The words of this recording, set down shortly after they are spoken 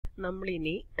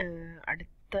നമ്മളിനി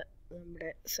അടുത്ത നമ്മുടെ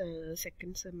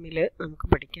സെക്കൻഡ് സെമ്മിൽ നമുക്ക്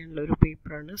പഠിക്കാനുള്ള ഒരു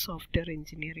പേപ്പറാണ് സോഫ്റ്റ്വെയർ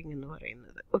എഞ്ചിനീയറിംഗ് എന്ന്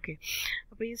പറയുന്നത്. ഓക്കെ,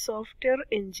 അപ്പോൾ ഈ സോഫ്റ്റ്വെയർ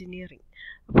എഞ്ചിനീയറിംഗ്,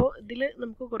 അപ്പോൾ ഇതിൽ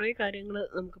നമുക്ക് കുറേ കാര്യങ്ങൾ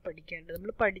നമുക്ക് പഠിക്കാനുണ്ട്.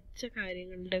 നമ്മൾ പഠിച്ച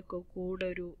കാര്യങ്ങളുടെ ഒക്കെ കൂടെ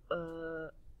ഒരു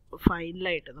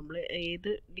ഫൈനലായിട്ട് നമ്മൾ ഏത്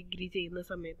ഡിഗ്രി ചെയ്യുന്ന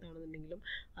സമയത്താണെന്നുണ്ടെങ്കിലും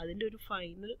അതിൻ്റെ ഒരു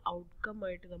ഫൈനൽ ഔട്ട്കം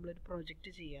ആയിട്ട് നമ്മളൊരു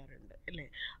പ്രൊജക്റ്റ് ചെയ്യാറുണ്ട് അല്ലേ.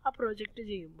 ആ പ്രൊജക്റ്റ്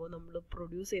ചെയ്യുമ്പോൾ നമ്മൾ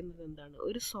പ്രൊഡ്യൂസ് ചെയ്യുന്നത് എന്താണ്?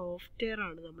 ഒരു സോഫ്റ്റ്വെയർ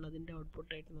ആണ് നമ്മൾ അതിൻ്റെ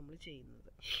ഔട്ട്പുട്ടായിട്ട് നമ്മൾ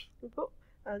ചെയ്യുന്നത്. അപ്പോൾ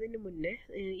അതിന് മുന്നേ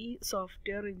ഈ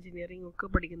സോഫ്റ്റ്വെയർ എഞ്ചിനീയറിംഗ് ഒക്കെ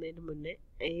പഠിക്കുന്നതിന് മുന്നേ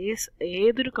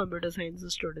ഏതൊരു കമ്പ്യൂട്ടർ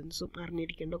സയൻസ് സ്റ്റുഡൻസും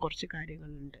അറിഞ്ഞിരിക്കേണ്ട കുറച്ച്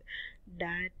കാര്യങ്ങളുണ്ട്.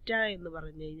 ഡാറ്റ എന്ന്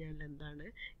പറഞ്ഞു കഴിഞ്ഞാൽ എന്താണ്?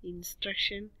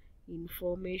 Instruction,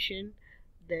 information,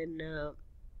 then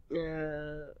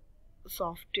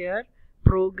software,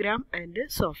 programme and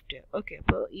software. Okay,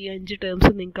 അപ്പോൾ ഈ 5 ടേംസ്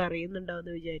നിങ്ങൾക്ക്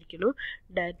അറിയുന്നുണ്ടാവുമെന്ന് വിചാരിക്കുന്നു.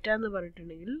 ഡാറ്റ എന്ന്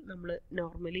പറഞ്ഞിട്ടുണ്ടെങ്കിൽ നമ്മൾ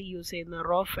നോർമലി യൂസ് ചെയ്യുന്ന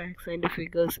റോ ഫാക്ട്സ് ആൻഡ്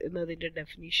ഫിഗേഴ്സ് എന്നതിൻ്റെ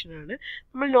ഡെഫിനീഷനാണ്.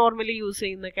 നമ്മൾ നോർമലി യൂസ്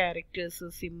ചെയ്യുന്ന ക്യാരക്ടേഴ്സ്,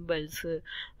 സിമ്പിൾസ്,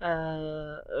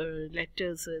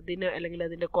 ലെറ്റേഴ്സ്, അല്ലെങ്കിൽ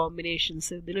അതിൻ്റെ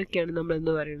കോമ്പിനേഷൻസ്, ഇതിനൊക്കെയാണ് നമ്മൾ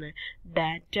എന്ന് പറയുന്നത്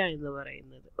ഡാറ്റ എന്ന്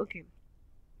പറയുന്നത്. ഓക്കെ,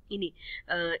 ഇനി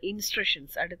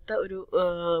ഇൻസ്ട്രക്ഷൻസ്, അടുത്ത ഒരു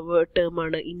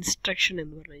ടേമാണ് ഇൻസ്ട്രക്ഷൻ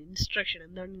എന്ന് പറയുന്നത്. ഇൻസ്ട്രക്ഷൻ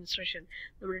എന്താണ്? ഇൻസ്ട്രക്ഷൻ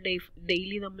നമ്മുടെ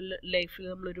ഡെയിലി ലൈഫിൽ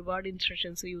നമ്മൾ ഒരുപാട്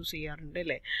ഇൻസ്ട്രക്ഷൻസ് യൂസ് ചെയ്യാറുണ്ട്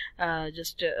അല്ലേ.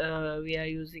 Just V are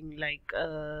using like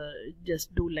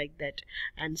just do like that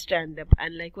and stand up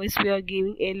and like vice V R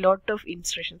giving a lot of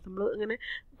instructions. നമ്മൾ ഇങ്ങനെ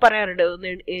പറയാറുണ്ട്, ഒന്ന്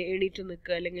എണീറ്റ്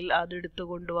നിൽക്കുക അല്ലെങ്കിൽ അതെടുത്ത്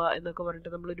കൊണ്ടുപോവാ എന്നൊക്കെ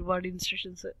പറഞ്ഞിട്ട് നമ്മൾ ഒരുപാട്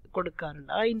ഇൻസ്ട്രക്ഷൻസ്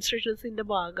കൊടുക്കാറുണ്ട്. ആ ഇൻസ്ട്രക്ഷൻസിൻ്റെ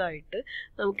ഭാഗമായിട്ട്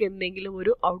നമുക്ക് എന്തെങ്കിലും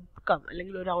ഒരു ഔട്ട്കം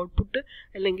അല്ലെങ്കിൽ ഒരു ഔട്ട്പുട്ട്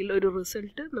അല്ലെങ്കിൽ ഒരു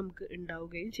റിസൾട്ട് നമുക്ക്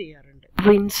ഉണ്ടാവുകയും ചെയ്യാറുണ്ട്.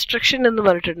 അപ്പോൾ ഇൻസ്ട്രക്ഷൻ എന്ന്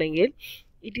പറഞ്ഞിട്ടുണ്ടെങ്കിൽ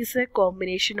it is A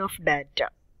combination of data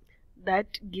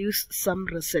that gives some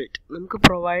result. നമുക്ക്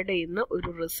പ്രൊവൈഡ് ചെയ്യുന്ന ഒരു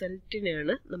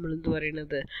റിസൾട്ടിനെയാണ് നമ്മൾ എന്ത്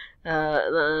പറയുന്നത്?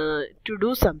 ടു ഡു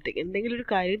സംതിങ്, എന്തെങ്കിലും ഒരു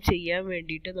കാര്യം ചെയ്യാൻ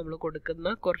വേണ്ടിയിട്ട് നമ്മൾ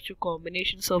കൊടുക്കുന്ന കുറച്ച്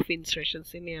കോമ്പിനേഷൻസ് ഓഫ്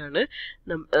ഇൻസ്ട്രക്ഷൻസിനെയാണ്,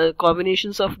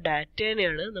 കോമ്പിനേഷൻസ് ഓഫ്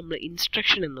ഡാറ്റേനെയാണ് നമ്മൾ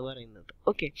ഇൻസ്ട്രക്ഷൻ എന്ന് പറയുന്നത്.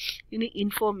 ഓക്കെ, ഇനി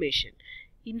ഇൻഫോർമേഷൻ.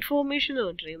 ഇൻഫോർമേഷൻ എന്ന്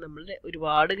പറഞ്ഞിട്ടുണ്ടെങ്കിൽ നമ്മളുടെ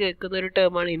ഒരുപാട് കേൾക്കുന്ന ഒരു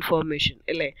ടേമാണ് ഇൻഫോർമേഷൻ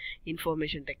അല്ലേ.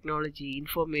 ഇൻഫോർമേഷൻ ടെക്നോളജി,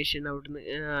 ഇൻഫോർമേഷൻ അവിടുന്ന്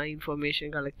ഇൻഫോർമേഷൻ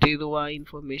കളക്ട് ചെയ്തു, ആ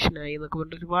ഇൻഫോർമേഷൻ ആയി എന്നൊക്കെ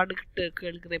പറഞ്ഞിട്ട് ഒരുപാട്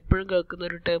എപ്പോഴും കേൾക്കുന്ന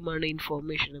ഒരു ടേമാണ്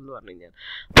ഇൻഫോർമേഷൻ എന്ന് പറഞ്ഞു കഴിഞ്ഞാൽ.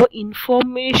 അപ്പോൾ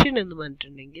ഇൻഫോർമേഷൻ എന്ന്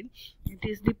പറഞ്ഞിട്ടുണ്ടെങ്കിൽ it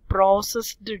is the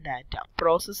processed data.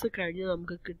 Process കഴിഞ്ഞ്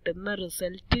നമുക്ക് കിട്ടുന്ന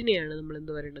റിസൾട്ടിനെയാണ് നമ്മൾ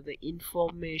എന്ത് പറയുന്നത്?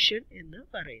 ഇൻഫോർമേഷൻ എന്ന്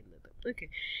പറയുന്നത്. ഓക്കെ,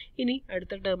 ഇനി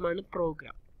അടുത്ത ടേമാണ്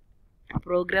പ്രോഗ്രാം.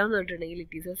 പ്രോഗ്രാം എന്ന് പറഞ്ഞിട്ടുണ്ടെങ്കിൽ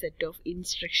it is A set of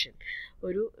instruction.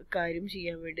 ഒരു കാര്യം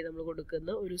ചെയ്യാൻ വേണ്ടി നമ്മൾ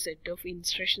കൊടുക്കുന്ന ഒരു സെറ്റ് ഓഫ്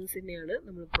ഇൻസ്ട്രക്ഷൻസിനെയാണ്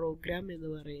നമ്മൾ പ്രോഗ്രാം എന്ന്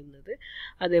പറയുന്നത്.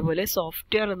 അതേപോലെ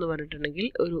സോഫ്റ്റ്വെയർ എന്ന് പറഞ്ഞിട്ടുണ്ടെങ്കിൽ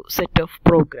ഒരു സെറ്റ് ഓഫ്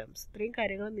പ്രോഗ്രാംസ്. ഇത്രയും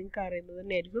കാര്യങ്ങൾ നിങ്ങൾക്ക് അറിയുന്നത്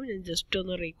തന്നെയായിരിക്കും, ഞാൻ ജസ്റ്റ്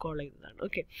ഒന്ന് റീകോൾ ചെയ്തതാണ്.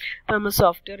 ഓക്കെ, അപ്പോൾ നമ്മൾ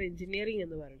സോഫ്റ്റ്വെയർ എഞ്ചിനീയറിംഗ്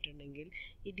എന്ന് പറഞ്ഞിട്ടുണ്ടെങ്കിൽ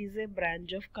it is A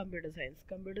branch of computer science.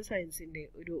 Computer സയൻസിൻ്റെ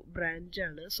ഒരു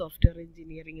ബ്രാഞ്ചാണ് സോഫ്റ്റ്വെയർ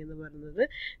എഞ്ചിനീയറിംഗ് എന്ന് പറയുന്നത്,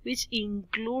 which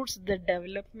includes the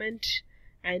development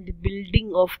and building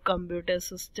of computer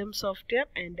system software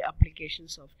and application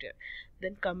software.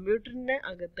 Then കമ്പ്യൂട്ടറിൻ്റെ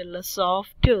അകത്തുള്ള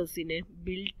സോഫ്റ്റ്വെയർസിനെ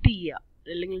ബിൽഡ് ചെയ്യുക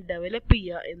അല്ലെങ്കിൽ ഡെവലപ്പ്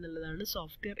ചെയ്യുക എന്നുള്ളതാണ്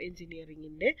software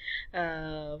എഞ്ചിനീയറിംഗിൻ്റെ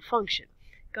function.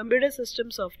 Computer system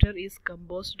software is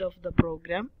composed of the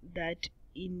programme that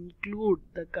include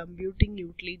the computing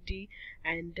utility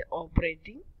and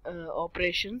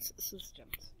operations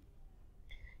systems.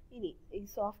 ഇനി ഈ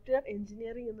software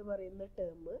engineering എന്ന് പറയുന്ന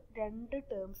ടേം 2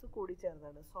 ടേംസ് കൂടി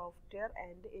ചേർന്നാണ്, software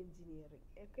and engineering.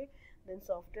 Okay, then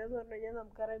software എന്ന് പറഞ്ഞു കഴിഞ്ഞാൽ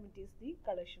നമുക്കറിയാം it is the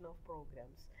collection of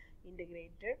programmes,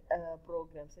 integrated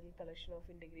programmes അല്ലെങ്കിൽ കളക്ഷൻ ഓഫ്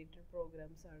ഇൻ്റഗ്രേറ്റഡ്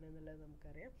പ്രോഗ്രാംസ് ആണ് എന്നുള്ളത്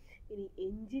നമുക്കറിയാം. ഇനി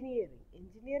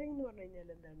എഞ്ചിനീയറിംഗ് എന്ന് പറഞ്ഞു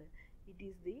കഴിഞ്ഞാൽ എന്താണ്? ഇറ്റ്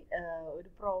ഈസ് ദി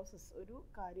ഒരു പ്രോസസ്സ്, ഒരു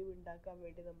കാര്യം ഉണ്ടാക്കാൻ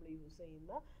വേണ്ടി നമ്മൾ യൂസ്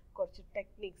ചെയ്യുന്ന കുറച്ച്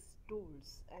techniques,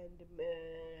 tools and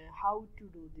how to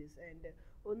do this and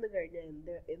ഒന്ന് കഴിഞ്ഞാൽ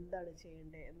എന്താണ്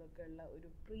ചെയ്യേണ്ടത് എന്നൊക്കെയുള്ള ഒരു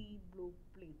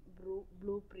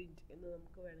ബ്ലൂ പ്രിൻറ്റ് എന്ന്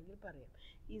നമുക്ക് വേണമെങ്കിൽ പറയാം.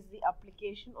 Is the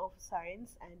application of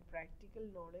science and practical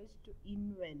knowledge to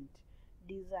invent,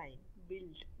 design,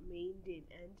 build, maintain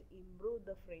and improve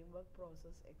the framework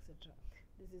process etcetera.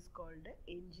 This is called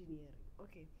engineering.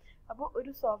 Okay, അപ്പോൾ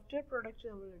ഒരു സോഫ്റ്റ്വെയർ പ്രൊഡക്റ്റ്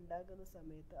നമ്മൾ ഉണ്ടാക്കുന്ന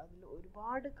സമയത്ത് അതിൽ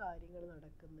ഒരുപാട് കാര്യങ്ങൾ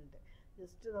നടക്കുന്നുണ്ട്.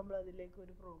 ജസ്റ്റ് നമ്മൾ അതിലേക്ക്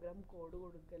ഒരു പ്രോഗ്രാം കോഡ്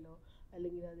കൊടുക്കലോ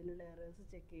അല്ലെങ്കിൽ അതിലുള്ള എറേഴ്സ്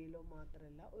ചെക്ക് ചെയ്യലോ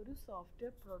മാത്രമല്ല, ഒരു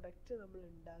സോഫ്റ്റ്വെയർ പ്രൊഡക്റ്റ് നമ്മൾ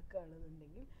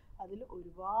ഉണ്ടാക്കുകയാണെന്നുണ്ടെങ്കിൽ അതിൽ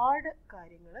ഒരുപാട്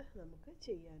കാര്യങ്ങൾ നമുക്ക്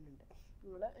ചെയ്യാനുണ്ട്.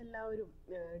 നിങ്ങൾ എല്ലാവരും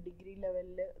ഡിഗ്രി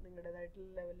ലെവലിൽ നിങ്ങളുടേതായിട്ടുള്ള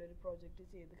ലെവലിൽ ഒരു പ്രോജക്റ്റ്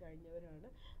ചെയ്ത് കഴിഞ്ഞവരാണ്.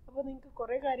 അപ്പോൾ നിങ്ങൾക്ക്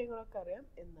കുറേ കാര്യങ്ങളൊക്കെ അറിയാം.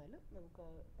 എന്നാലും നമുക്ക്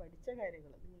പഠിച്ച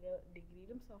കാര്യങ്ങൾ, നിങ്ങൾ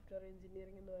ഡിഗ്രിയിലും സോഫ്റ്റ്വെയർ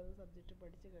എഞ്ചിനീയറിംഗ് എന്ന് പറയുന്ന സബ്ജക്റ്റ്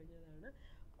പഠിച്ചു കഴിഞ്ഞതാണ്.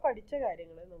 പഠിച്ച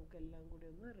കാര്യങ്ങൾ നമുക്കെല്ലാം കൂടി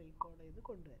ഒന്ന് റീകോൾ ചെയ്ത്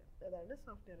കൊണ്ടുവരാം. അതാണ്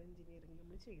സോഫ്റ്റ്വെയർ എഞ്ചിനീയറിംഗ്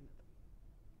നമ്മൾ ചെയ്യുന്നത്.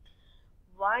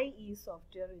 വൈ ഈ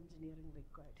സോഫ്റ്റ്വെയർ എഞ്ചിനീയറിംഗ്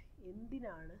റിക്വയർഡ്?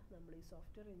 എന്തിനാണ് നമ്മൾ ഈ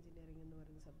സോഫ്റ്റ്വെയർ എഞ്ചിനീയറിംഗ് എന്ന്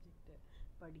പറയുന്ന സബ്ജക്റ്റ്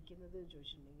പഠിക്കുന്നത് എന്ന്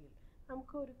ചോദിച്ചിട്ടുണ്ടെങ്കിൽ,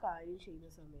 നമുക്ക് ഒരു കാര്യം ചെയ്യുന്ന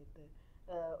സമയത്ത്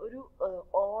ഒരു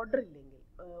ഓർഡർ ഇല്ലെങ്കിൽ,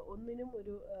 ഒന്നിനും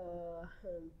ഒരു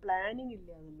പ്ലാനിങ്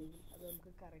ഇല്ല എന്നുണ്ടെങ്കിൽ അത്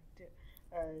നമുക്ക് കറക്റ്റ്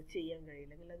ചെയ്യാൻ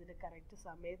കഴിയില്ല, അല്ലെങ്കിൽ അതിൻ്റെ കറക്റ്റ്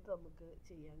സമയത്ത് നമുക്ക്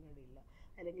ചെയ്യാൻ കഴിയില്ല,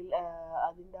 അല്ലെങ്കിൽ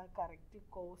അതിൻ്റെ ആ കറക്റ്റ്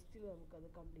കോസ്റ്റിൽ നമുക്കത്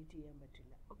കംപ്ലീറ്റ് ചെയ്യാൻ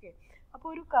പറ്റില്ല. ഓക്കെ, അപ്പോൾ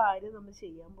ഒരു കാര്യം നമ്മൾ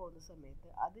ചെയ്യാൻ പോകുന്ന സമയത്ത്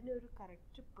അതിനൊരു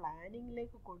കറക്റ്റ്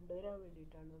പ്ലാനിങ്ങിലേക്ക് കൊണ്ടുവരാൻ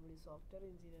വേണ്ടിയിട്ടാണ് നമ്മൾ ഈ സോഫ്റ്റ്വെയർ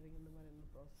എഞ്ചിനീയറിംഗ് എന്ന് പറയുന്ന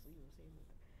പ്രോസസ്സ് യൂസ് ചെയ്യുന്നത്.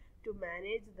 To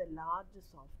manage the large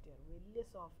software, വലിയ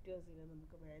സോഫ്റ്റ്വെയർസിനെ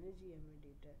നമുക്ക് മാനേജ് ചെയ്യാൻ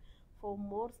വേണ്ടിയിട്ട്, for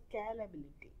more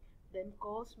സ്കാലബിലിറ്റി, then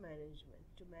cost management,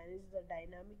 to manage the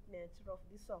dynamic nature of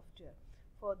the software,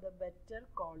 for the better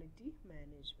quality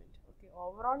management. Okay,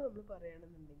 overall നമ്മൾ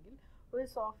പറയുകയാണെന്നുണ്ടെങ്കിൽ ഒരു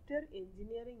സോഫ്റ്റ്വെയർ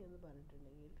എഞ്ചിനീയറിംഗ് എന്ന്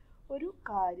പറഞ്ഞിട്ടുണ്ടെങ്കിൽ ഒരു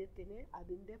കാര്യത്തിന്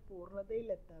അതിൻ്റെ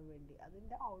പൂർണ്ണതയിലെത്താൻ വേണ്ടി,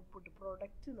 അതിൻ്റെ ഔട്ട്പുട്ട്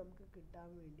പ്രൊഡക്റ്റ് നമുക്ക് കിട്ടാൻ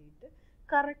വേണ്ടിയിട്ട്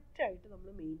കറക്റ്റായിട്ട് നമ്മൾ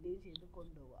മെയിൻറ്റെയിൻ ചെയ്ത്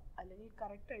കൊണ്ടുപോവുക, അല്ലെങ്കിൽ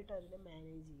കറക്റ്റായിട്ട് അതിനെ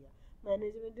മാനേജ് ചെയ്യുക.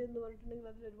 മാനേജ്മെൻറ്റ് എന്ന് പറഞ്ഞിട്ടുണ്ടെങ്കിൽ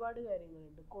അതിൽ ഒരുപാട്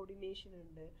കാര്യങ്ങളുണ്ട്. കോർഡിനേഷൻ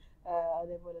ഉണ്ട്,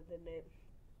 അതേപോലെ തന്നെ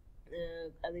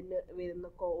അതിന് വരുന്ന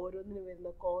ഓരോന്നിനും വരുന്ന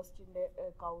കോസ്റ്റിൻ്റെ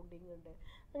കൗണ്ടിങ് ഉണ്ട്.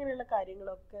 അങ്ങനെയുള്ള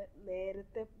കാര്യങ്ങളൊക്കെ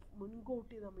നേരത്തെ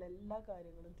മുൻകൂട്ടി നമ്മൾ എല്ലാ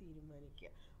കാര്യങ്ങളും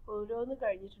തീരുമാനിക്കുക. ഓരോന്ന്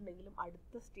കഴിഞ്ഞിട്ടുണ്ടെങ്കിലും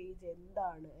അടുത്ത സ്റ്റേജ്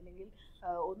എന്താണ്, അല്ലെങ്കിൽ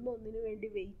ഒന്നൊന്നിനു വേണ്ടി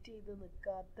വെയിറ്റ് ചെയ്ത്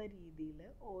നിൽക്കാത്ത രീതിയിൽ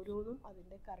ഓരോന്നും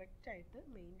അതിൻ്റെ കറക്റ്റായിട്ട്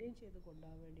മെയിൻറ്റെയിൻ ചെയ്ത്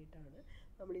കൊണ്ടുപോകാൻ വേണ്ടിയിട്ടാണ്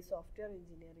നമ്മൾ ഈ സോഫ്റ്റ്വെയർ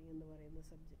എഞ്ചിനീയറിംഗ് എന്ന് പറയുന്ന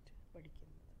സബ്ജക്റ്റ്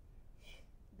പഠിക്കുന്നത്.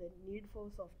 The need for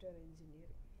software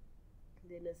engineering.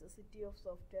 The necessity of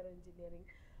software engineering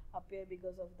appear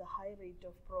because of the high rate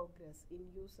of progress in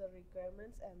user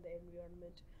requirements and the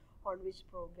environment on which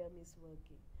program is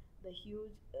working. The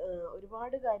huge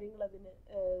ഒരുപാട് കാര്യങ്ങൾ അതിന്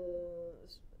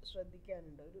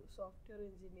ശ്രദ്ധിക്കാനുണ്ട്. ഒരു software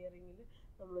എഞ്ചിനീയറിംഗിൽ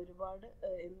നമ്മൾ ഒരുപാട്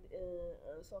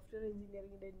software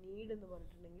എഞ്ചിനീയറിംഗിൻ്റെ need എന്ന്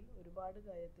പറഞ്ഞിട്ടുണ്ടെങ്കിൽ ഒരുപാട്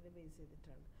കാര്യത്തിന് ബേസ്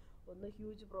ചെയ്തിട്ടാണ്. ഒന്ന്,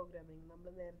 ഹ്യൂജ് പ്രോഗ്രാമിംഗ്,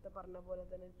 നമ്മൾ നേരത്തെ പറഞ്ഞ പോലെ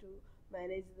തന്നെ to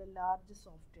manage the large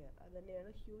software, അത്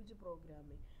തന്നെയാണ് huge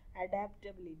programming.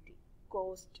 Adaptability,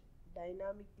 cost,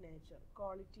 dynamic nature,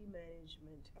 quality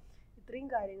management, ഇത്രയും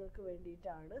കാര്യങ്ങൾക്ക്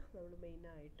വേണ്ടിയിട്ടാണ് നമ്മൾ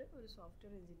മെയിനായിട്ട് ഒരു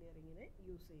സോഫ്റ്റ്വെയർ എഞ്ചിനീയറിങ്ങിനെ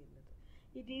യൂസ് ചെയ്യുന്നത്.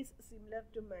 It is similar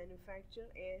to manufacture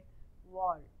A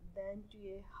wall than two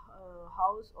A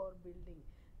house or building.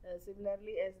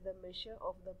 Similarly, as the measure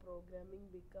of the programming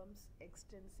becomes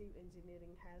extensive,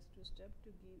 engineering has to step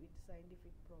to give it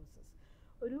scientific process.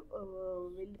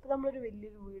 ഇപ്പോൾ നമ്മളൊരു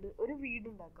വലിയൊരു വീട്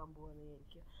ഉണ്ടാക്കാൻ പോകുകയെന്ന്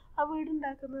വിചാരിക്കുക. ആ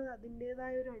വീടുണ്ടാക്കുന്നത്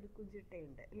അതിൻ്റേതായ ഒരു അടുക്കും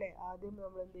ചിട്ടയുണ്ട് അല്ലേ. ആദ്യം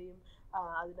നമ്മൾ എന്ത് ചെയ്യും,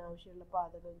 അതിനാവശ്യമുള്ള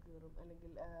പാതകം കീറും,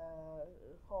 അല്ലെങ്കിൽ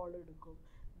ഹോൾ എടുക്കും.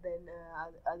 ദെൻ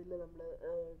അതിൽ നമ്മൾ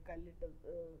കല്ലിട്ട്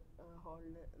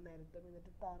ഹോളിന് നിരത്തും.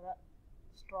 എന്നിട്ട് തറ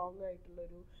സ്ട്രോങ്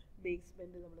ആയിട്ടുള്ളൊരു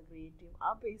ബേസ്മെൻറ്റ് നമ്മൾ ക്രിയേറ്റ് ചെയ്യും. ആ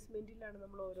ബേസ്മെൻറ്റിലാണ്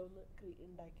നമ്മൾ ഓരോന്ന്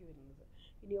ഉണ്ടാക്കി വരുന്നത്.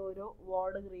 ഇനി ഓരോ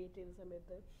വാർഡ് ക്രിയേറ്റ് ചെയ്യുന്ന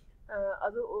സമയത്ത്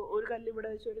അത് ഒരു കല്ല് ഇവിടെ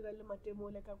വെച്ച് ഒരു കല്ല് മറ്റേ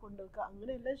മൂലൊക്കെ കൊണ്ടുവെക്കുക,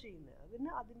 അങ്ങനെയല്ല ചെയ്യുന്നത്. അതിന്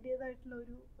അതിൻ്റേതായിട്ടുള്ള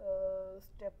ഒരു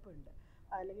സ്റ്റെപ്പ് ഉണ്ട്,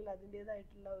 അല്ലെങ്കിൽ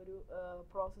അതിൻ്റേതായിട്ടുള്ള ഒരു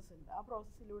പ്രോസസ്സ് ഉണ്ട്. ആ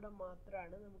പ്രോസസ്സിലൂടെ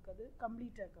മാത്രമാണ് നമുക്കത്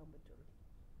കംപ്ലീറ്റ് ആക്കാൻ പറ്റുള്ളൂ.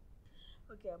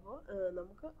 ഓക്കെ, അപ്പോൾ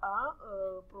നമുക്ക് ആ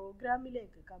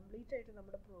പ്രോഗ്രാമിലേക്ക് കംപ്ലീറ്റ് ആയിട്ട്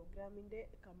നമ്മുടെ പ്രോഗ്രാമിൻ്റെ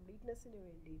കംപ്ലീറ്റ്നെസ്സിന്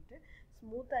വേണ്ടിയിട്ട്,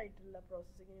 സ്മൂത്ത് ആയിട്ടുള്ള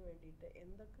പ്രോസസ്സിങ്ങിന് വേണ്ടിയിട്ട്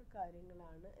എന്തൊക്കെ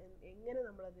കാര്യങ്ങളാണ്, എങ്ങനെ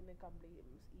നമ്മളതിനെ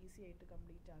ഈസി ആയിട്ട്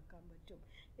കംപ്ലീറ്റ് ആക്കാൻ പറ്റും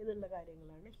എന്നുള്ള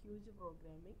കാര്യങ്ങളാണ് ഹ്യൂജ്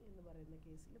പ്രോഗ്രാമിംഗ് എന്ന് പറയുന്ന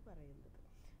കേസിൽ പറയുന്നത്.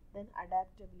 Then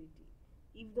adaptability.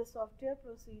 If the software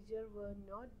procedure were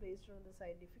not based on the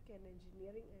scientific and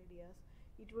engineering ideas,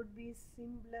 it would be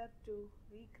simpler to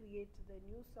recreate the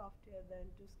new software than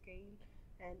to scale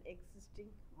an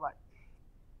existing one.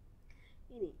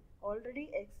 ഇനി already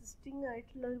existing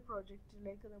ആയിട്ടുള്ള ഒരു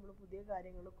പ്രോജക്റ്റിലേക്ക് നമ്മൾ പുതിയ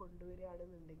കാര്യങ്ങൾ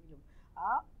കൊണ്ടുവരികയാണെന്നുണ്ടെങ്കിലും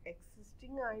ആ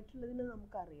existing ആയിട്ടുള്ളതിനെ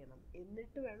നമുക്കറിയണം,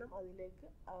 എന്നിട്ട് വേണം അതിലേക്ക്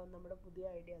നമ്മുടെ പുതിയ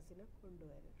ഐഡിയാസിനെ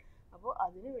കൊണ്ടുവരാൻ. അപ്പോൾ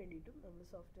അതിന് വേണ്ടിയിട്ടും നമ്മൾ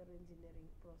സോഫ്റ്റ്വെയർ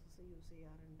എഞ്ചിനീയറിംഗ് പ്രോസസ്സ് യൂസ്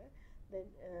ചെയ്യാറുണ്ട്. Then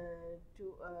to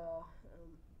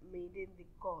maintain the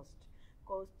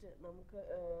cost നമുക്ക്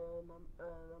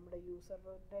നമ്മുടെ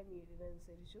യൂസറുടെ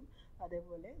നീഡിനനുസരിച്ചും,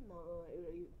 അതേപോലെ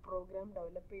പ്രോഗ്രാം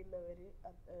ഡെവലപ്പ് ചെയ്യുന്നവർ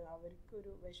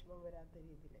അവർക്കൊരു വിഷമം വരാത്ത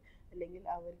രീതിയിൽ, അല്ലെങ്കിൽ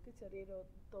അവർക്ക് ചെറിയ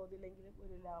തോതിലെങ്കിലും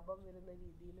ഒരു ലാഭം വരുന്ന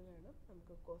രീതിയിൽ വേണം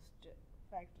നമുക്ക് കോസ്റ്റ്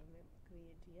ഫാക്ടറിനെ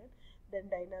ക്രിയേറ്റ് ചെയ്യാൻ. ദെൻ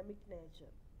ഡൈനാമിക്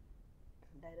നേച്ചർ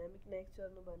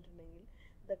എന്ന് പറഞ്ഞിട്ടുണ്ടെങ്കിൽ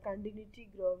the continuity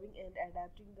growing and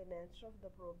adapting the nature of the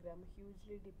program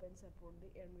hugely depends upon the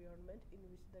environment in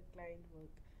which the client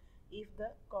work. If the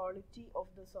quality of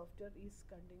the software is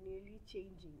continually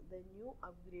changing, the new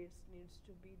upgrades needs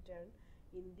to be done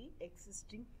in the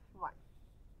existing one.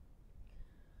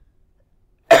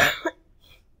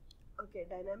 Okay, okay,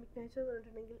 dynamic nature എന്ന്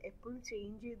പറഞ്ഞിട്ടുണ്ടെങ്കിൽ എപ്പോഴും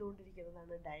change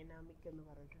ചെയ്തുകൊണ്ടിരിക്കുന്നതാണ് dynamic എന്ന്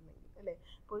പറഞ്ഞിട്ടുണ്ടെങ്കിൽ അല്ലേ.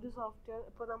 ഇപ്പോൾ ഒരു software,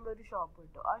 ഇപ്പോൾ നമ്മളൊരു ഷോപ്പ്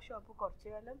കിട്ടും, ആ ഷോപ്പ് കുറച്ച്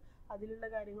കാലം അതിലുള്ള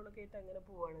കാര്യങ്ങളൊക്കെ ആയിട്ട് അങ്ങനെ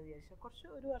പോവുകയാണെന്ന് വിചാരിച്ചാൽ കുറച്ച്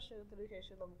ഒരു വർഷത്തിന്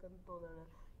ശേഷം നമുക്ക് എന്ത് തോന്നുകയാണ്,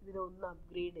 ഇതിനൊന്ന്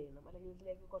അപ്ഗ്രേഡ് ചെയ്യണം, അല്ലെങ്കിൽ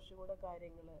ഇതിലേക്ക് കുറച്ചും കൂടെ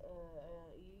കാര്യങ്ങൾ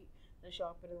ഈ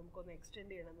ഷോപ്പിന് നമുക്കൊന്ന്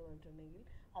എക്സ്റ്റെൻഡ് ചെയ്യണം എന്ന് പറഞ്ഞിട്ടുണ്ടെങ്കിൽ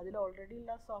അതിൽ ഓൾറെഡി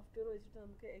ഉള്ള സോഫ്റ്റ്വെയർ വെച്ചിട്ട്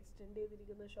നമുക്ക് എക്സ്റ്റെൻഡ്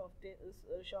ചെയ്തിരിക്കുന്ന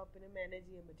ഷോപ്പിനെ മാനേജ്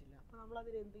ചെയ്യാൻ പറ്റില്ല. അപ്പോൾ നമ്മൾ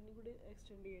അതിൽ എന്തിനും കൂടി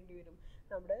എക്സ്റ്റെൻഡ് ചെയ്യേണ്ടി വരും,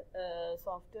 നമ്മുടെ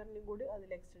സോഫ്റ്റ്വെയറിനും കൂടി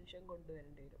അതിൽ എക്സ്റ്റൻഷൻ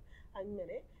കൊണ്ടുവരേണ്ടി വരും.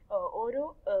 അങ്ങനെ ഓരോ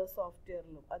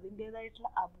സോഫ്റ്റ്വെയറിലും അതിൻ്റേതായിട്ടുള്ള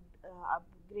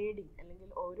അപ്ഗ്രേഡിങ്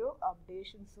അല്ലെങ്കിൽ ഓരോ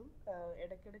അപ്ഡേഷൻസും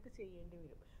ഇടയ്ക്കിടയ്ക്ക് ചെയ്യേണ്ടി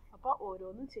വരും. അപ്പോൾ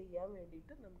ഓരോന്നും ചെയ്യാൻ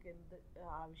വേണ്ടിയിട്ട് നമുക്ക് എന്ത്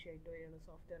ആവശ്യമായിട്ട് വരികയാണ്,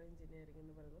 സോഫ്റ്റ്വെയർ എഞ്ചിനീയറിംഗ്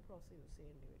എന്ന് പറയുന്ന പ്രോസസ്സ് യൂസ്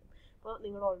ചെയ്യേണ്ടി വരും. ഇപ്പോൾ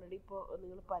നിങ്ങൾ ഓൾറെഡി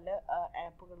നിങ്ങൾ പല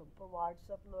ആപ്പുകളും, ഇപ്പോൾ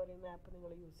വാട്സാപ്പ് എന്ന് പറയുന്ന ആപ്പ്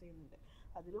നിങ്ങൾ യൂസ് ചെയ്യുന്നുണ്ട്,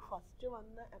 അതിൽ ഫസ്റ്റ്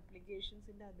വന്ന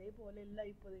ആപ്ലിക്കേഷൻസിൻ്റെ അതേപോലെയല്ല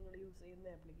ഇപ്പോൾ നിങ്ങൾ യൂസ് ചെയ്യുന്ന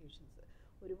ആപ്ലിക്കേഷൻസ്.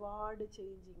 ഒരുപാട്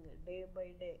ചേഞ്ചിങ് ഡേ ബൈ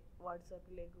ഡേ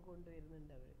വാട്സാപ്പിലേക്ക്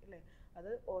കൊണ്ടുവരുന്നുണ്ട് അവർ അല്ലേ.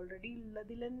 അത് ഓൾറെഡി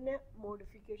ഉള്ളതിൽ തന്നെ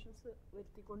മോഡിഫിക്കേഷൻസ്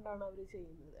വരുത്തിക്കൊണ്ടാണ് അവർ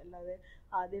ചെയ്യുന്നത്. അല്ലാതെ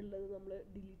ആദ്യം ഉള്ളത് നമ്മൾ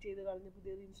ഡിലീറ്റ് ചെയ്ത് കളഞ്ഞ്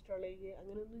പുതിയത് ഇൻസ്റ്റാൾ ചെയ്യുക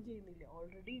അങ്ങനെയൊന്നും ചെയ്യുന്നില്ല.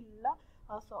 ഓൾറെഡി ഉള്ള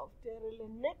ആ സോഫ്റ്റ്വെയറിൽ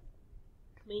തന്നെ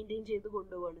മെയിൻറ്റെയിൻ ചെയ്ത്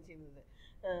കൊണ്ടുപോവുകയാണ് ചെയ്യുന്നത്.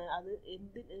 അത്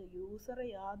യൂസറെ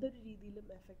യാതൊരു രീതിയിലും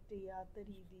എഫക്റ്റ് ചെയ്യാത്ത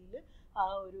രീതിയിൽ ആ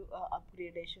ഒരു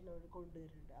അപ്ഗ്രേഡേഷൻ അവർ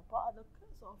കൊണ്ടുവരുന്നുണ്ട്. അപ്പോൾ അതൊക്കെ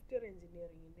സോഫ്റ്റ്വെയർ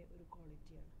എഞ്ചിനീയറിങ്ങിൻ്റെ ഒരു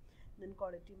ക്വാളിറ്റിയാണ്. Then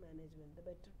quality management, the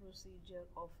better procedure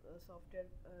of software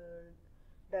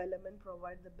development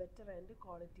provide the better and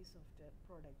quality software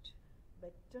product.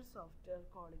 Better software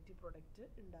quality product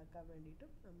ഉണ്ടാക്കാൻ വേണ്ടിയിട്ടും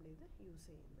നമ്മളിത് യൂസ്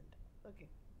ചെയ്യുന്നുണ്ട്. Okay,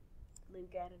 then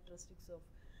characteristics of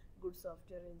good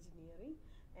software engineering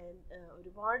and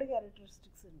ഒരുപാട്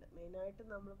ക്യാരക്ടറിസ്റ്റിക്സ് ഉണ്ട്. മെയിനായിട്ട്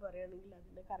നമ്മൾ പറയുകയാണെങ്കിൽ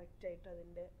അതിൻ്റെ കറക്റ്റായിട്ട്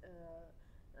അതിൻ്റെ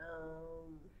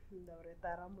എന്താ പറയുക,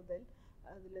 തറ മുതൽ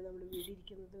അതിൽ നമ്മൾ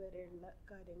വീടിരിക്കുന്നത് വരെയുള്ള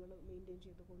കാര്യങ്ങൾ മെയിൻറ്റെയിൻ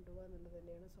ചെയ്ത് കൊണ്ടുപോകുക എന്നുള്ളത്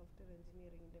തന്നെയാണ് സോഫ്റ്റ്വെയർ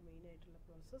എഞ്ചിനീയറിങ്ങിൻ്റെ മെയിനായിട്ടുള്ള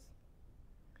process.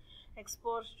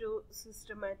 Expose to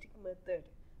systematic method,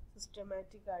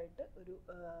 systematic ആയിട്ട് ഒരു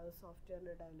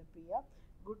സോഫ്റ്റ്വെയറിനെ ഡെവലപ്പ് ചെയ്യുക.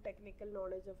 Good technical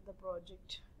knowledge of the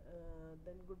project,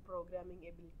 then good programming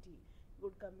ability,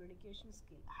 good communication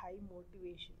skill, high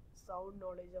motivation, sound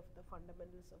knowledge of the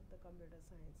fundamentals of the computer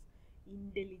science,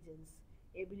 intelligence,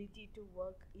 ability to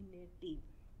work in a team.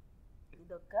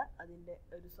 ഇതൊക്കെ അതിൻ്റെ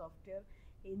ഒരു software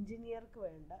എഞ്ചിനീയർക്ക്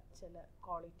വേണ്ട ചില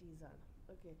qualities ആണ്.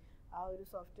 Okay, ആ ഒരു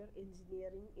software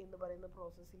engineering എന്ന് പറയുന്ന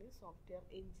പ്രോസസ്സിൽ സോഫ്റ്റ്വെയർ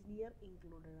എഞ്ചിനീയർ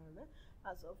ഇൻക്ലൂഡഡ് ആണ്.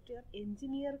 ആ സോഫ്റ്റ്വെയർ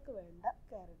എഞ്ചിനീയർക്ക് വേണ്ട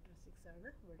ക്യാരക്ടറിസ്റ്റിക്സ് ആണ്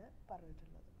ഇവിടെ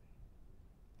പറഞ്ഞിട്ടുള്ളത്.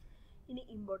 ഇനി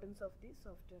importance of the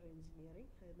software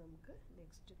engineering അത് നമുക്ക്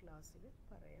നെക്സ്റ്റ് ക്ലാസ്സിൽ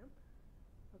പറയാം.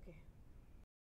 ഓക്കെ.